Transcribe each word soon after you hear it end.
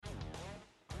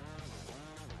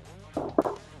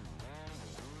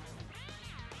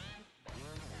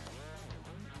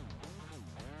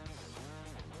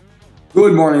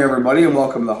Good morning, everybody, and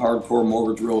welcome to the Hardcore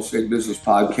Mortgage Real Estate Business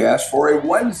Podcast for a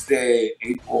Wednesday,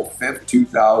 April 5th,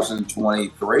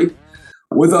 2023.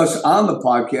 With us on the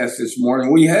podcast this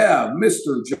morning, we have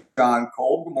Mr. John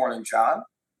Kolb. Good morning, John.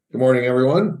 Good morning,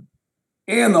 everyone.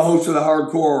 And the host of the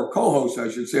Hardcore, co-host, I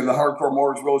should say, of the Hardcore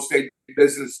Mortgage Real Estate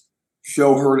Business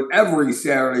Show, heard every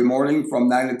Saturday morning from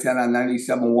 9 to 10 on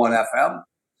 97.1 FM.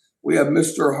 We have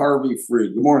Mr. Harvey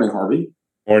Freed. Good morning, Harvey.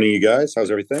 Morning, you guys. How's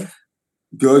everything?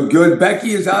 Good.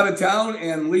 Becky is out of town,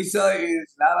 and Lisa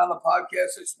is not on the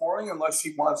podcast this morning unless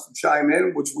she wants to chime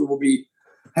in, which we will be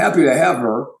happy to have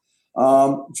her.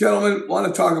 Gentlemen, want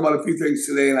to talk about a few things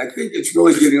today, and I think it's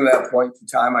really getting to that point in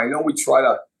time. I know we try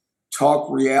to talk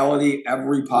reality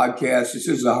every podcast. This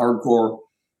is the Hardcore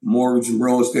Mortgage and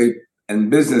Real Estate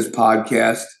and Business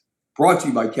Podcast, brought to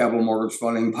you by Capital Mortgage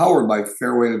Funding, powered by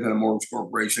Fairway Independent Mortgage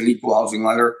Corporation, Equal Housing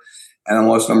Lender,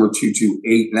 NMLS number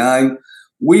 2289.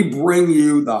 We bring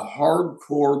you the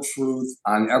hardcore truth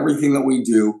on everything that we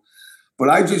do. But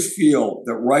I just feel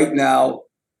that right now,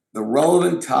 the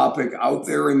relevant topic out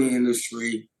there in the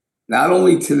industry, not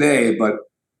only today, but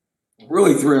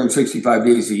really 365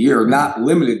 days a year, not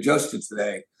limited just to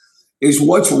today, is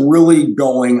what's really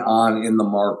going on in the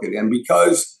market. And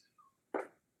because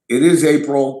it is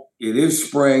April, it is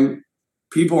spring,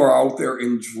 people are out there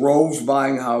in droves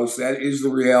buying a house. That is the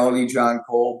reality, John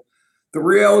Kolb. The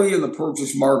reality of the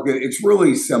purchase market, it's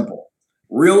really simple.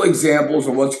 Real examples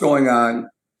of what's going on.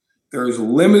 There's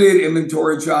limited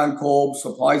inventory, John Kolb,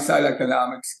 supply side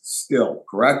economics still,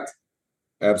 correct?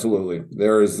 Absolutely.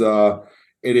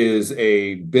 It is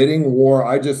a bidding war.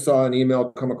 I just saw an email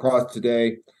come across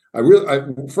today. I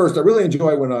really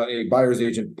enjoy when a buyer's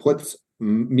agent puts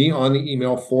me on the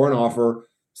email for an offer,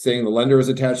 saying the lender is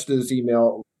attached to this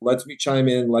email, lets me chime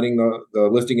in, letting the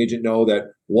listing agent know that,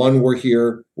 one, we're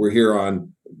here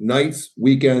on nights,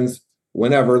 weekends,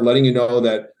 whenever, letting you know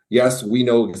that, yes, we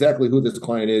know exactly who this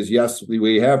client is. Yes,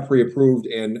 we have pre-approved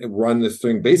and run this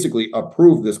thing, basically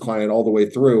approved this client all the way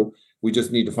through. We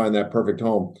just need to find that perfect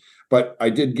home. But I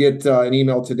did get an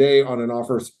email today on an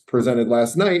offer presented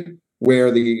last night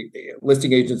where the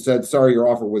listing agent said, sorry, your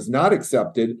offer was not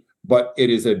accepted, but it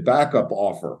is a backup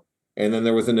offer. And then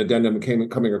there was an addendum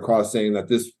coming across saying that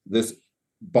this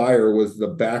buyer was the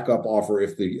backup offer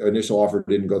if the initial offer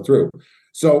didn't go through.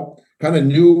 So kind of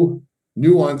new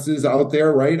nuances out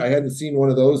there, right? I hadn't seen one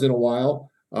of those in a while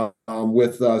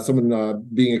with someone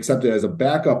being accepted as a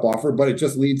backup offer, but it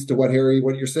just leads to what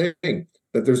you're saying,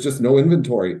 that there's just no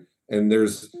inventory and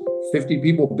there's 50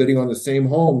 people bidding on the same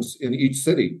homes in each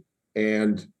city.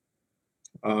 And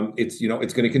it's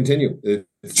going to continue.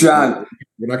 John,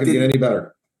 we're not going to get any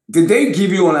better. Did they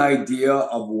give you an idea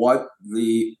of what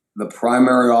the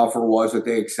primary offer was that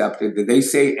they accepted? Did they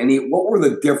say what were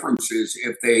the differences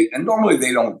and normally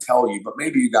they don't tell you, but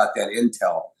maybe you got that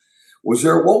intel.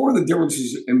 What were the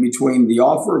differences in between the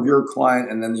offer of your client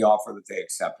and then the offer that they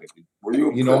accepted? Were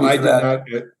you I did not,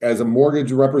 as a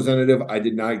mortgage representative, I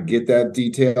did not get that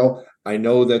detail. I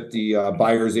know that the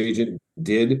buyer's agent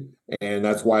did, and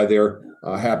that's why they're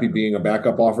happy being a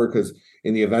backup offer, because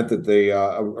in the event that the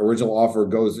original offer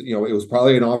goes, it was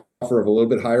probably an offer of a little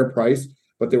bit higher price,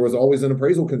 but there was always an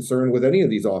appraisal concern with any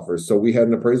of these offers. So we had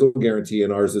an appraisal guarantee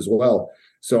in ours as well.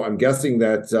 So I'm guessing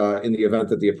that in the event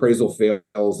that the appraisal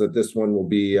fails, that this one will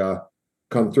be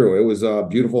come through. It was a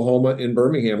beautiful home in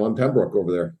Birmingham on Pembroke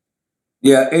over there.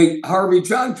 Yeah. Hey, Harvey,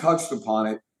 John touched upon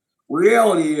it.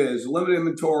 Reality is limited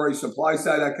inventory, supply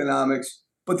side economics,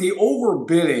 but the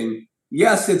overbidding,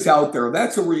 yes, it's out there.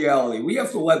 That's a reality. We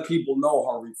have to let people know,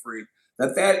 Harvey Freed,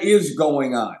 that is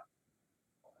going on.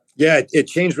 Yeah, it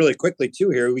changed really quickly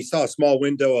too here. We saw a small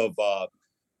window of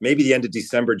maybe the end of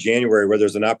December, January, where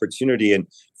there's an opportunity. And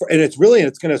it's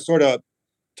going to sort of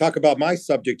talk about my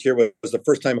subject here was the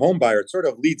first-time home buyer. It sort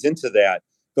of leads into that.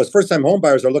 Those first-time home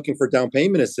buyers are looking for down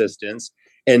payment assistance,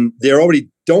 and they already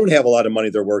don't have a lot of money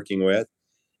they're working with.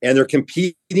 And they're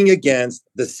competing against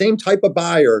the same type of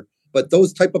buyer, but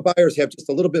those type of buyers have just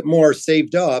a little bit more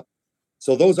saved up.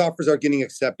 So those offers are getting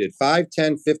accepted. $5,000,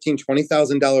 $10,000, $15,000,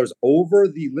 $20,000 over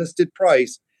the listed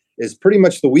price is pretty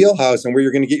much the wheelhouse and where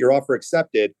you're going to get your offer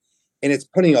accepted. And it's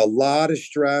putting a lot of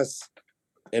stress.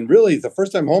 And really, the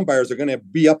first-time home buyers are going to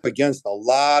be up against a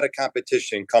lot of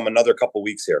competition come another couple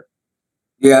weeks here.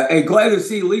 Yeah, hey, glad to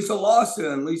see Lisa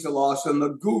Lawson. Lisa Lawson, the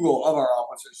Google of our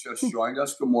office, has just joined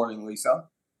us. Good morning, Lisa.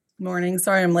 Morning.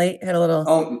 Sorry I'm late. Had a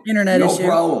little internet issue. No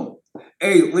problem.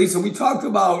 Hey, Lisa, we talked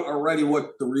about already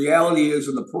what the reality is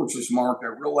in the purchase market,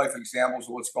 real life examples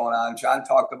of what's going on. John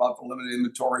talked about the limited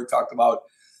inventory, talked about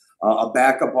a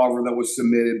backup offer that was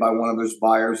submitted by one of those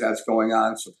buyers. That's going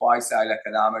on. Supply side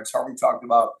economics. Harvey talked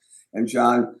about and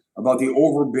John about the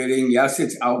overbidding. Yes,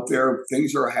 it's out there.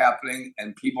 Things are happening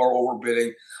and people are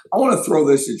overbidding. I want to throw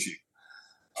this at you.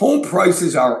 Home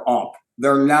prices are up.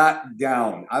 They're not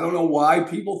down. I don't know why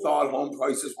people thought home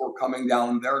prices were coming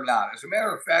down. They're not. As a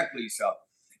matter of fact, Lisa,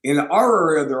 in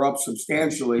our area, they're up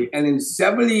substantially. And in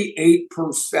 78%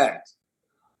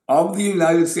 of the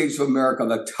United States of America,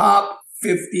 the top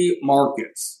 50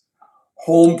 markets,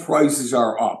 home prices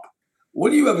are up. What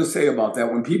do you have to say about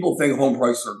that when people think home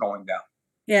prices are going down?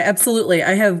 Yeah, absolutely.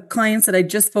 I have clients that I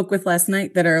just spoke with last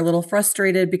night that are a little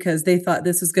frustrated because they thought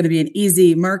this was going to be an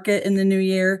easy market in the new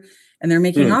year, and they're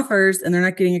making offers and they're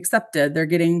not getting accepted. They're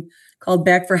getting called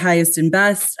back for highest and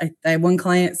best. I have one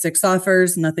client, 6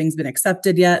 offers, nothing's been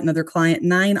accepted yet. Another client,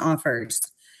 9 offers.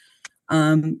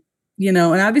 And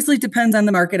obviously it depends on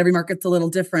the market. Every market's a little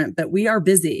different, but we are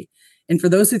busy. And for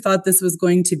those who thought this was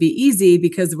going to be easy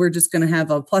because we're just going to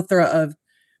have a plethora of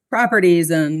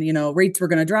properties and, rates were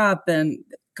going to drop, and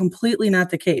completely not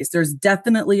the case. There's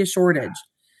definitely a shortage.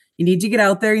 You need to get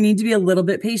out there. You need to be a little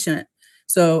bit patient.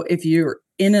 So if you're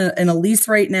in a lease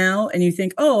right now and you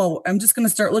think, oh, I'm just going to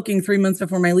start looking 3 months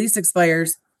before my lease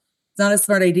expires, it's not a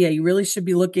smart idea. You really should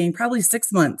be looking probably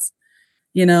 6 months.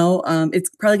 It's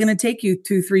probably going to take you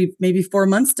 2, 3, maybe 4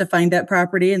 months to find that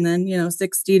property, and then,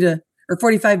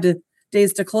 45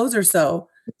 days to close or so.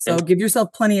 So give yourself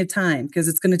plenty of time because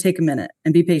it's going to take a minute,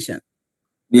 and be patient.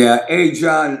 Yeah. Hey,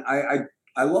 John,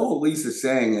 I love what Lisa's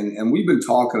saying, and we've been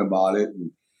talking about it.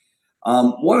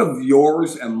 One of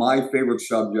yours and my favorite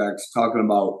subjects, talking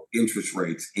about interest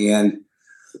rates. And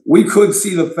we could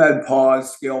see the Fed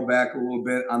pause, scale back a little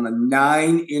bit on the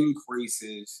 9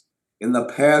 increases in the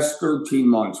past 13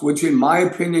 months, which in my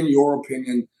opinion, your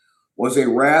opinion, was a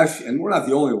rash. And we're not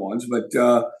the only ones, but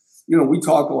we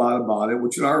talk a lot about it,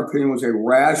 which in our opinion was a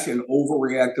rash and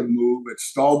overreactive move. It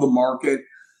stalled the market.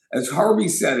 As Harvey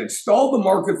said, it stalled the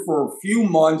market for a few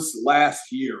months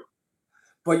last year.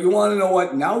 But you want to know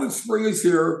what? Now that spring is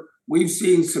here, we've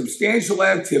seen substantial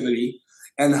activity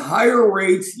and higher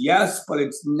rates, yes, but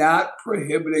it's not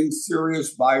prohibiting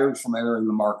serious buyers from entering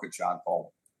the market, John Kolb.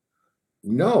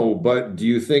 No, but do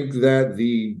you think that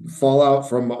the fallout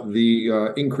from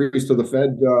the increase to the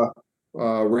Fed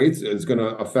rates is going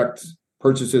to affect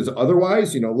purchases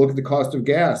otherwise? Look at the cost of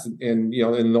gas and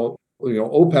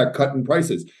OPEC cutting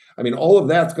prices. I mean, all of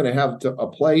that's going to have to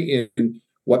play in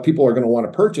what people are going to want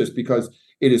to purchase, because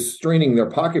it is straining their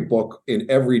pocketbook in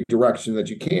every direction that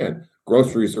you can.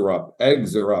 Groceries are up,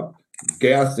 eggs are up,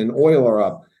 gas and oil are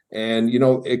up. And,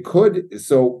 it could.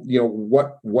 So,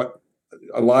 what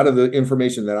a lot of the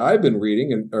information that I've been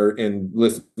reading and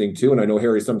listening to, and I know,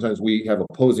 Harry, sometimes we have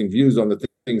opposing views on the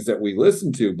things that we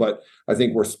listen to, but I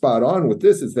think we're spot on with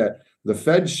this, is that the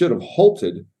Fed should have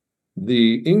halted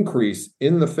the increase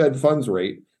in the Fed funds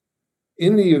rate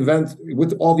in the event,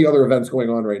 with all the other events going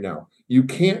on right now. You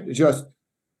can't just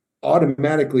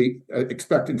automatically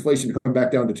expect inflation to come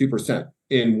back down to 2%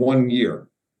 in 1 year,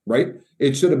 right?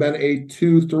 It should have been a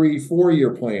 2, 3, 4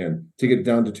 year plan to get it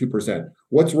down to 2%.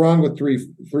 What's wrong with 3%,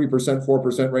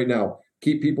 4% right now?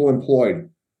 Keep people employed,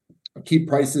 keep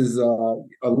prices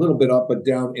a little bit up, but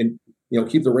down, and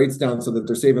keep the rates down so that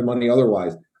they're saving money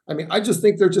otherwise. I mean, I just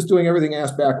think they're just doing everything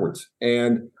ass backwards,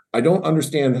 and I don't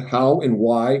understand how and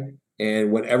why.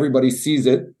 And when everybody sees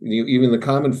it, even the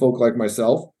common folk like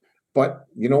myself, but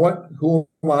you know what? Who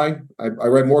am I? I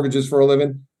write mortgages for a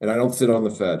living, and I don't sit on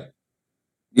the Fed.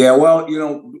 Yeah, well,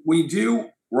 we do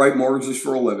write mortgages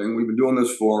for a living. We've been doing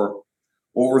this for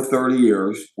over 30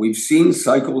 years. We've seen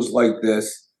cycles like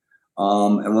this.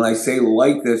 And when I say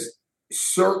like this,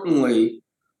 certainly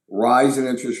rise in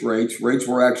interest rates. Rates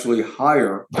were actually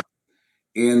higher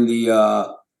in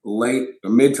the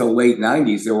mid to late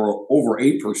 90s. They were over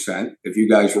 8%, if you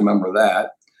guys remember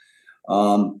that.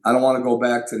 I don't want to go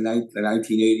back to the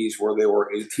 1980s where they were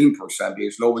 18%,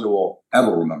 because nobody will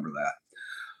ever remember that.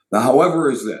 Now, however,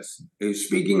 is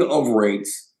speaking of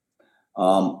rates,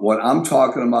 what I'm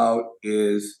talking about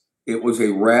is it was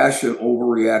a rash and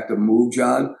overreactive move,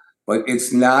 John, but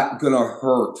it's not going to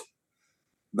hurt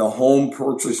the home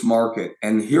purchase market.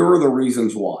 And here are the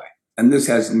reasons why. And this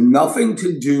has nothing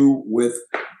to do with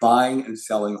buying and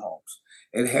selling homes.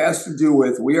 It has to do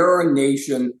with, we are a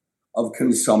nation of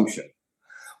consumption.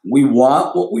 We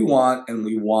want what we want, and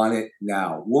we want it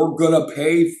now. We're going to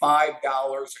pay $5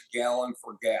 a gallon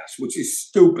for gas, which is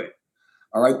stupid.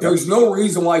 All right. There's no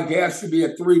reason why gas should be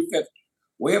at $3.50.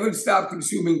 We haven't stopped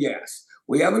consuming gas.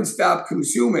 We haven't stopped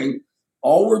consuming.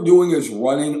 All we're doing is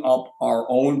running up our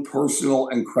own personal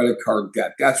and credit card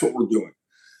debt. That's what we're doing.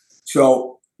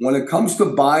 So when it comes to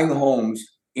buying homes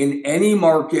in any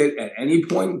market at any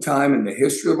point in time in the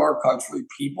history of our country,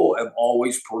 people have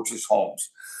always purchased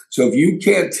homes. So if you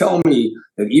can't tell me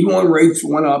that even when rates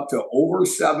went up to over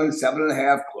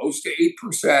 7.5, close to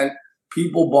 8%,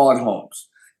 people bought homes.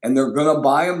 And they're going to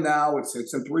buy them now at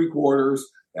 6 3/4.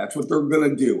 That's what they're going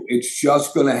to do. It's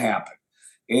just going to happen.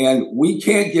 And we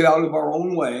can't get out of our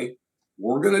own way.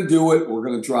 We're going to do it. We're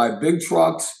going to drive big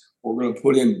trucks. We're going to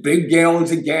put in big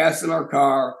gallons of gas in our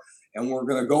car. And we're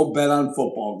going to go bet on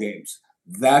football games.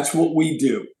 That's what we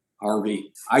do,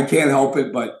 Harvey. I can't help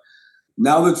it. But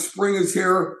now that spring is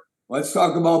here, let's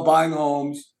talk about buying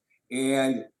homes.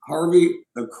 And Harvey,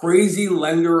 the crazy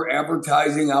lender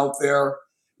advertising out there,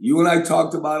 you and I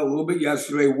talked about it a little bit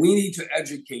yesterday. We need to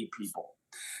educate people.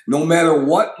 No matter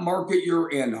what market you're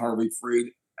in, Harvey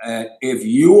Freed, if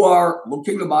you are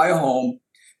looking to buy a home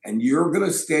and you're going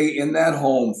to stay in that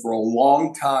home for a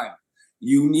long time,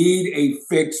 you need a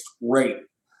fixed rate.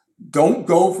 Don't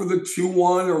go for the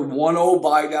 2-1 or 1-0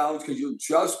 buy downs because you're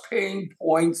just paying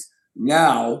points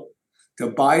now to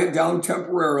buy it down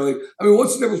temporarily. I mean,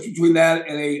 what's the difference between that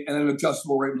and an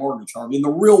adjustable rate mortgage, Harvey? In the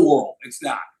real world, it's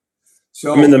not.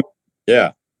 So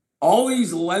all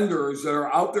these lenders that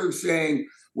are out there saying,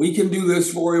 we can do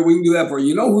this for you, we can do that for you.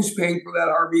 You know who's paying for that,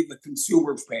 Harvey? The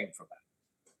consumer's paying for that.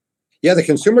 Yeah, the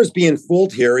consumer's being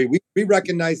fooled, Harry. We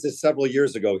recognized this several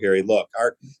years ago, Harry. Look,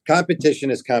 our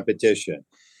competition is competition.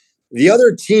 The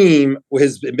other team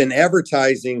has been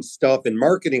advertising stuff and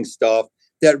marketing stuff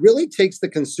that really takes the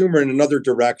consumer in another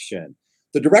direction.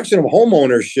 The direction of home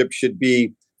ownership should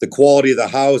be the quality of the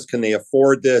house. Can they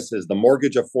afford this? Is the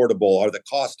mortgage affordable? Are the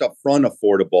costs up front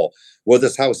affordable? Will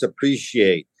this house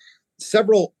appreciate?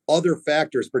 Several other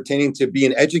factors pertaining to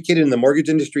being educated in the mortgage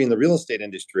industry and the real estate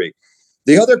industry.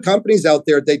 The other companies out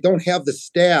there, they don't have the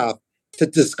staff to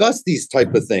discuss these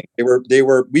type of things.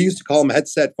 We used to call them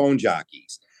headset phone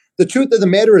jockeys. The truth of the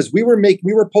matter is we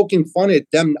were poking fun at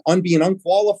them on being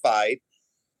unqualified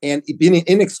and being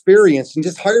inexperienced and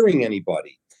just hiring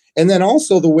anybody. And then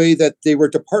also the way that they were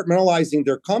departmentalizing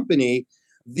their company,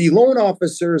 the loan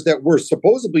officers that were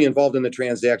supposedly involved in the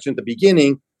transaction at the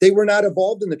beginning, they were not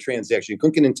involved in the transaction. You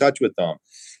couldn't get in touch with them.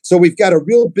 So we've got a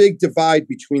real big divide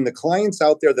between the clients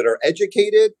out there that are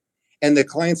educated and the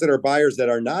clients that are buyers that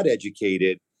are not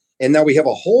educated. And now we have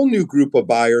a whole new group of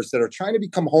buyers that are trying to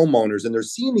become homeowners, and they're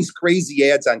seeing these crazy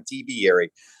ads on TV,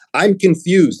 Harry. I'm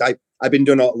confused. I've been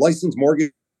doing a licensed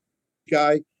mortgage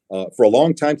guy for a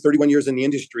long time, 31 years in the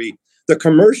industry. The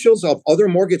commercials of other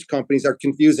mortgage companies are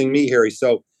confusing me, Harry.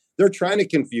 So they're trying to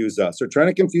confuse us. They're trying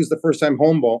to confuse the first-time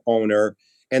home owner,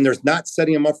 and they're not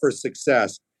setting them up for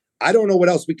success. I don't know what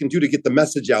else we can do to get the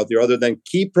message out there other than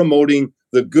keep promoting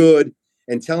the good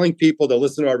and telling people to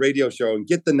listen to our radio show and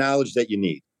get the knowledge that you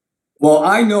need. Well,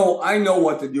 I know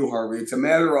what to do, Harvey. It's a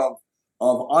matter of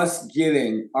us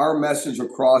getting our message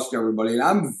across to everybody. And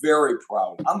I'm very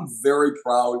proud. I'm very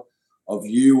proud of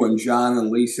you and John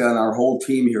and Lisa and our whole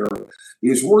team here,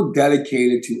 because we're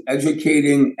dedicated to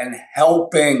educating and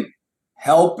helping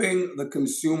the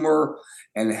consumer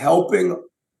and helping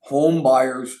home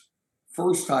buyers,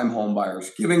 first-time home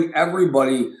buyers, giving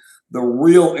everybody the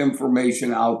real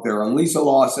information out there. And Lisa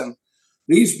Lawson,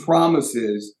 these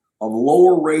promises of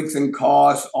lower rates and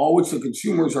costs, all which the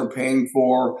consumers are paying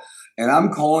for, and I'm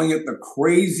calling it the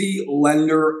crazy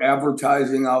lender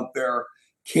advertising out there,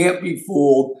 can't be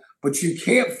fooled. But you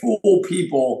can't fool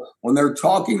people when they're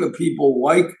talking to people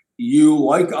like you,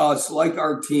 like us, like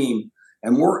our team,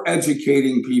 and we're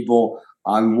educating people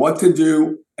on what to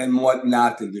do and what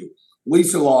not to do.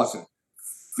 Lisa Lawson,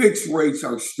 fixed rates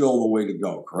are still the way to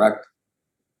go, correct?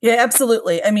 Yeah,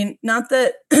 absolutely. I mean, not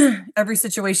that every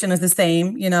situation is the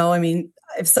same. You know, I mean,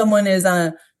 if someone is on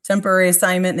a temporary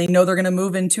assignment and they know they're going to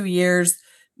move in 2 years,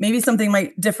 maybe something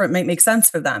might make sense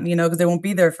for them, you know, because they won't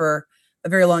be there for a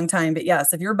very long time. But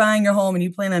yes, if you're buying your home and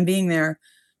you plan on being there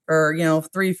for,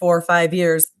 3, 4, 5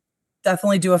 years,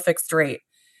 definitely do a fixed rate,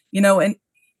 and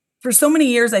for so many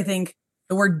years, I think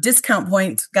the word discount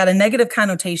point got a negative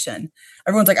connotation.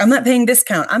 Everyone's like, I'm not paying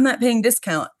discount. I'm not paying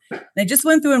discount. And I just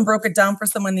went through and broke it down for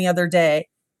someone the other day.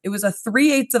 It was a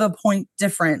 3/8 of a point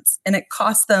difference, and it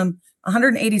cost them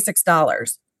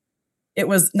 $186. It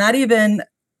was not even,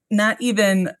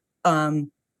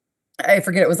 I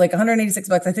forget, it was like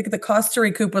 $186. I think the cost to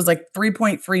recoup was like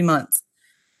 3.3 months.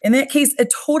 In that case,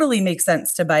 it totally makes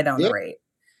sense to buy down the rate.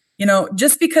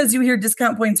 Just because you hear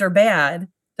discount points are bad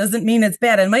doesn't mean it's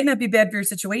bad. It might not be bad for your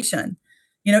situation.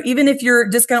 Even if your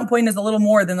discount point is a little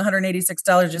more than the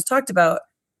 $186 just talked about,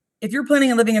 if you're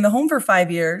planning on living in the home for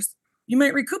 5 years, you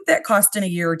might recoup that cost in a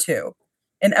year or two.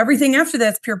 And everything after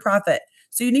that's pure profit.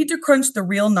 So you need to crunch the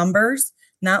real numbers,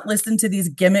 not listen to these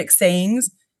gimmick sayings,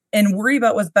 and worry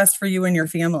about what's best for you and your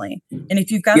family. And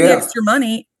if you've got the extra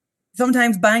money,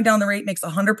 sometimes buying down the rate makes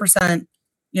 100%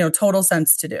 total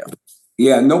sense to do.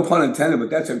 Yeah, no pun intended, but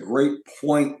that's a great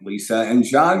point, Lisa. And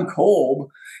John Kolb,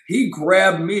 he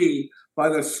grabbed me by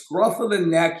the scruff of the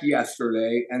neck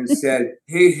yesterday and said,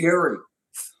 "Hey, Harry,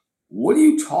 what are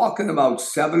you talking about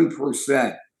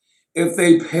 7%? If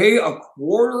they pay a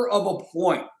quarter of a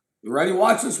point, you ready?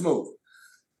 Watch this move.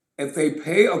 If they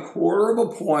pay a quarter of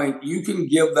a point, you can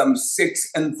give them 6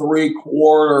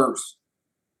 3/4.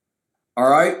 All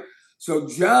right. So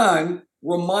John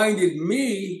reminded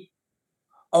me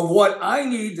of what I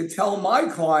need to tell my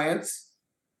clients,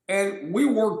 and we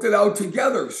worked it out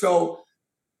together. So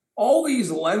all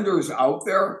these lenders out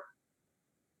there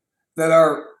that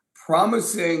are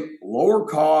promising lower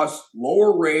costs,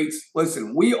 lower rates.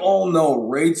 Listen, we all know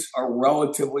rates are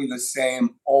relatively the same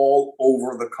all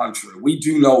over the country. We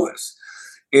do know this.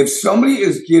 If somebody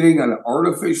is getting an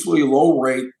artificially low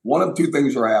rate, one of two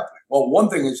things are happening. Well, one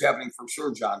thing is happening for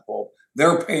sure, John Kolb.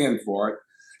 They're paying for it.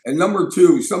 And number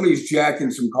two, somebody's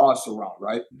jacking some costs around,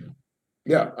 right?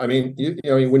 Yeah. I mean,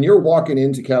 when you're walking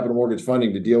into Capital Mortgage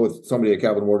Funding to deal with somebody at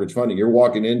Capital Mortgage Funding, you're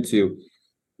walking into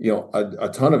a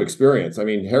ton of experience. I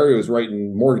mean, Harry was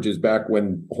writing mortgages back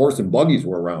when horse and buggies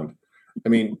were around. I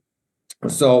mean,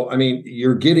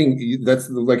 you're getting,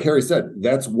 that's like Harry said,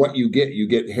 that's what you get. You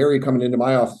get Harry coming into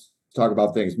my office to talk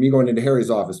about things, me going into Harry's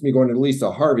office, me going into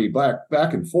Lisa, Harvey,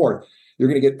 back and forth. You're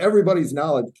going to get everybody's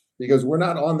knowledge because we're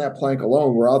not on that plank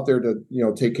alone. We're out there to,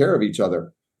 take care of each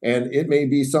other. And it may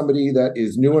be somebody that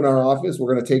is new in our office.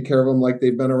 We're going to take care of them like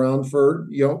they've been around for,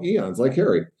 eons, like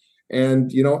Harry.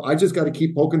 And, I just got to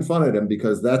keep poking fun at him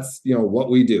because that's,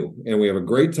 what we do. And we have a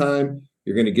great time.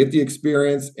 You're going to get the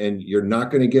experience and you're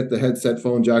not going to get the headset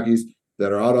phone jockeys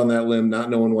that are out on that limb, not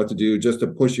knowing what to do, just to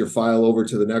push your file over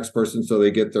to the next person so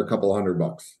they get their couple $100.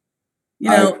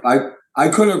 I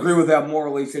couldn't agree with that more,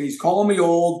 Lisa. He's calling me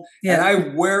old, and I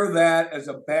wear that as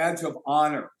a badge of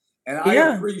honor. And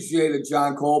I appreciate it,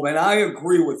 John Kolb. And I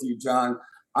agree with you, John.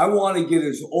 I want to get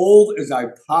as old as I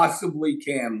possibly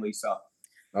can, Lisa.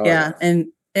 Oh, yeah. And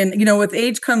with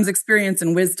age comes experience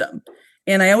and wisdom.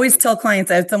 And I always tell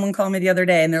clients, I had someone call me the other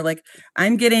day and they're like,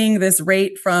 I'm getting this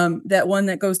rate from that one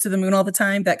that goes to the moon all the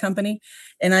time, that company.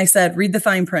 And I said, read the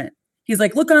fine print. He's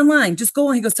like, look online, just go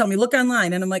on. He goes, tell me, look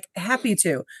online. And I'm like, happy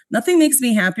to. Nothing makes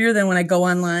me happier than when I go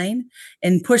online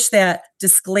and push that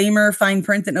disclaimer fine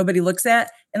print that nobody looks at.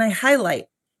 And I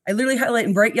literally highlight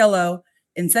in bright yellow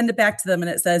and send it back to them. And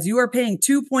it says, you are paying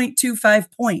 2.25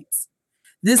 points.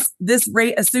 This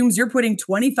rate assumes you're putting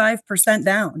 25%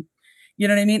 down. You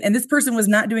know what I mean? And this person was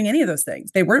not doing any of those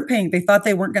things. They weren't paying. They thought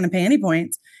they weren't going to pay any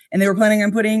points. And they were planning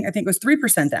on putting, I think it was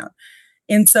 3% down.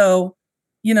 And so,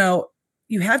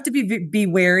 you have to be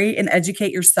wary and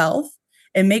educate yourself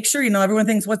and make sure, everyone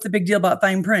thinks, what's the big deal about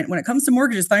fine print? When it comes to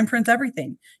mortgages, fine print's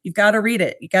everything. You've got to read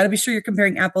it. You got to be sure you're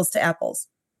comparing apples to apples.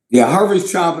 Yeah.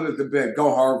 Harvey's chomping at the bit.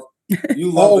 Go, Harv. You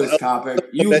love this topic.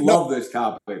 You love this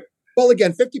topic. Well,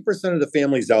 again, 50% of the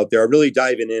families out there are really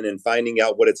diving in and finding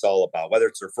out what it's all about, whether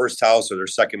it's their first house or their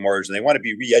second mortgage, and they want to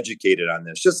be re-educated on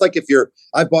this. Just like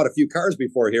I bought a few cars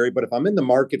before, Harry, but if I'm in the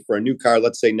market for a new car,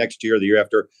 let's say next year or the year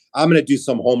after, I'm going to do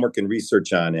some homework and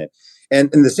research on it. And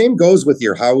the same goes with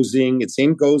your housing. The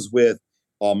same goes with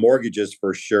mortgages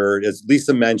for sure. As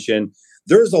Lisa mentioned,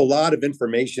 there's a lot of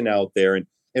information out there.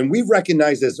 And we've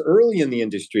recognized this early in the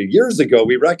industry. Years ago,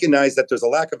 we recognized that there's a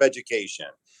lack of education.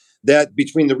 That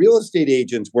between the real estate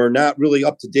agents, we're not really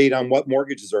up to date on what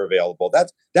mortgages are available.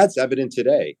 That's evident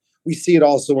today. We see it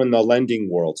also in the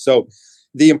lending world. So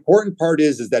the important part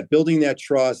is that building that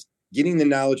trust, getting the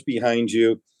knowledge behind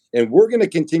you, and we're going to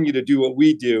continue to do what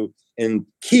we do and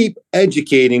keep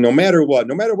educating no matter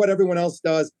what everyone else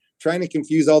does, trying to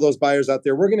confuse all those buyers out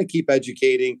there. We're going to keep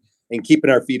educating and keeping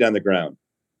our feet on the ground.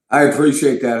 I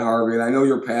appreciate that, Harvey. And I know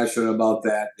you're passionate about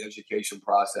that education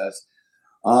process.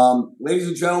 Ladies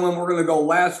and gentlemen, we're going to go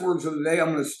last words of the day.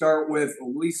 I'm going to start with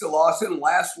Lisa Lawson.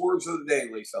 Last words of the day,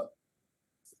 Lisa.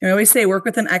 I always say work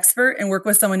with an expert and work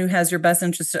with someone who has your best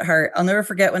interest at heart. I'll never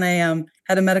forget when I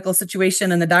had a medical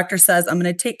situation and the doctor says, I'm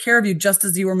going to take care of you just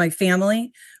as you were my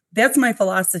family. That's my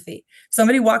philosophy.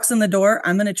 Somebody walks in the door,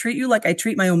 I'm going to treat you like I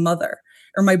treat my own mother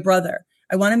or my brother.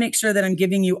 I want to make sure that I'm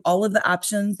giving you all of the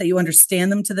options, that you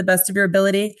understand them to the best of your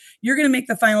ability. You're going to make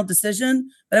the final decision,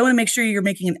 but I want to make sure you're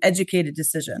making an educated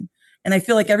decision. And I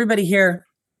feel like everybody here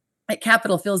at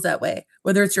Capital feels that way.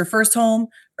 Whether it's your first home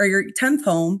or your 10th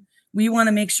home, we want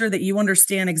to make sure that you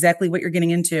understand exactly what you're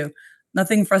getting into.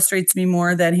 Nothing frustrates me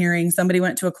more than hearing somebody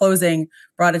went to a closing,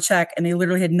 brought a check, and they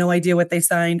literally had no idea what they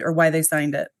signed or why they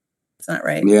signed it. It's not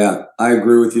right. Yeah, I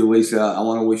agree with you, Lisa. I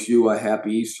want to wish you a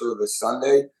happy Easter this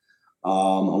Sunday.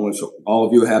 I wish all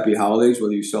of you happy holidays,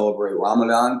 whether you celebrate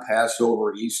Ramadan,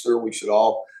 Passover, Easter. We should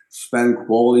all spend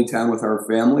quality time with our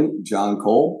family. John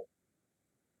Kolb.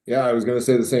 Yeah, I was going to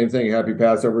say the same thing. Happy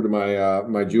Passover to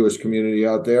my Jewish community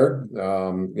out there.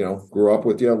 Grew up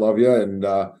with you, love you, and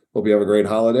hope you have a great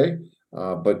holiday.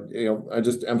 But I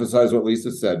just emphasize what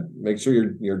Lisa said. Make sure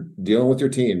you're dealing with your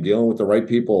team, dealing with the right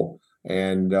people,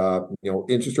 and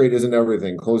interest rate isn't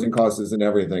everything. Closing costs isn't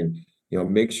everything.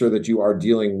 Make sure that you are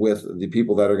dealing with the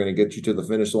people that are going to get you to the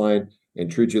finish line and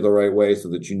treat you the right way, so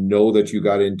that you know that you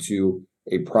got into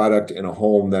a product and a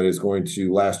home that is going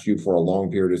to last you for a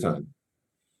long period of time.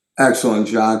 Excellent,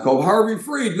 John Kolb. Harvey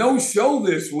Freed, no show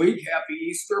this week. Happy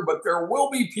Easter, but there will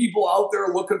be people out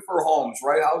there looking for homes,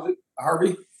 right? How's it,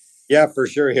 Harvey? Yeah, for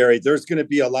sure, Harry. There's going to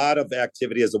be a lot of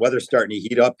activity as the weather's starting to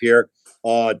heat up here.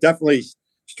 Definitely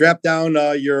strap down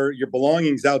your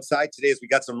belongings outside today, as we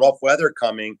got some rough weather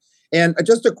coming. And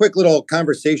just a quick little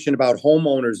conversation about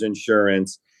homeowners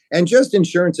insurance and just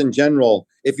insurance in general.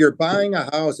 If you're buying a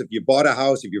house, if you bought a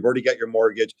house, if you've already got your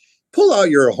mortgage, pull out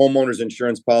your homeowner's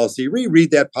insurance policy,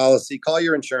 reread that policy, call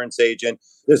your insurance agent.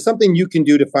 There's something you can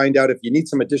do to find out if you need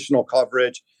some additional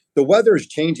coverage. The weather is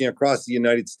changing across the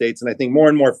United States, and I think more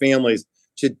and more families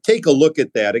should take a look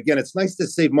at that. Again, it's nice to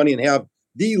save money and have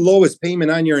the lowest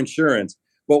payment on your insurance,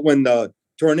 but when the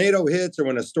tornado hits or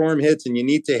when a storm hits and you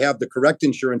need to have the correct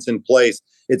insurance in place,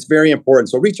 it's very important.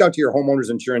 So reach out to your homeowner's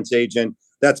insurance agent.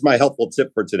 That's my helpful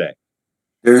tip for today.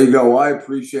 There you go. I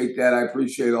appreciate that. I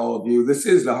appreciate all of you. This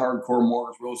is the Hardcore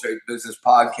Mortgage Real Estate Business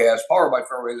Podcast, powered by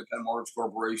Fairway Independent Mortgage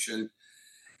Corporation,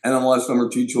 NMLS number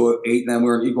 228, and then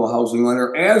we're an equal housing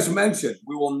lender. As mentioned,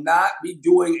 we will not be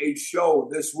doing a show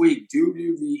this week due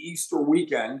to the Easter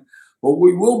weekend, but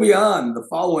we will be on the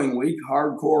following week.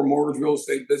 Hardcore Mortgage Real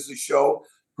Estate Business Show,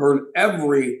 heard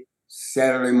every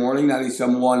Saturday morning,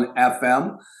 97.1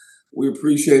 FM. We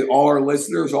appreciate all our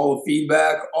listeners, all the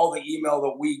feedback, all the email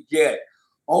that we get.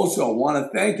 Also, want to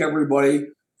thank everybody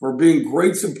for being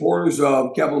great supporters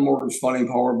of Capital Mortgage Funding,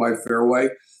 powered by Fairway.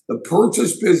 The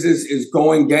purchase business is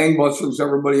going gangbusters,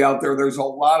 everybody out there. There's a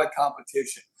lot of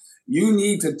competition. You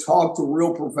need to talk to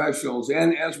real professionals.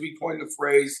 And as we coined the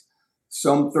phrase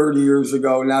some 30 years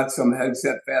ago, not some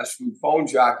headset fast food phone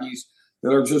jockeys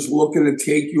that are just looking to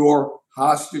take your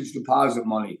hostage deposit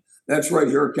money. That's right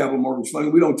here at Capital Mortgage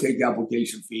Funding. We don't take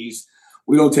application fees.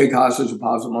 We don't take hostage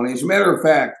deposit money. As a matter of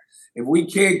fact, if we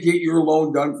can't get your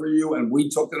loan done for you and we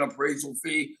took an appraisal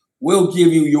fee, we'll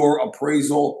give you your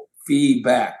appraisal fee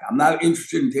back. I'm not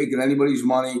interested in taking anybody's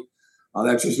money.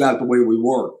 That's just not the way we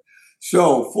work.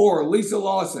 So for Lisa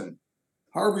Lawson,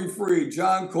 Harvey Freed,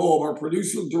 John Kolb, our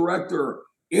producer director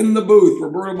in the booth,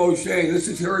 Roberta Moshe, this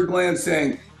is Harry Glanz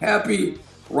saying happy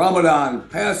Ramadan,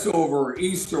 Passover,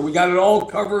 Easter. We got it all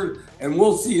covered, and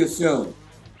we'll see you soon.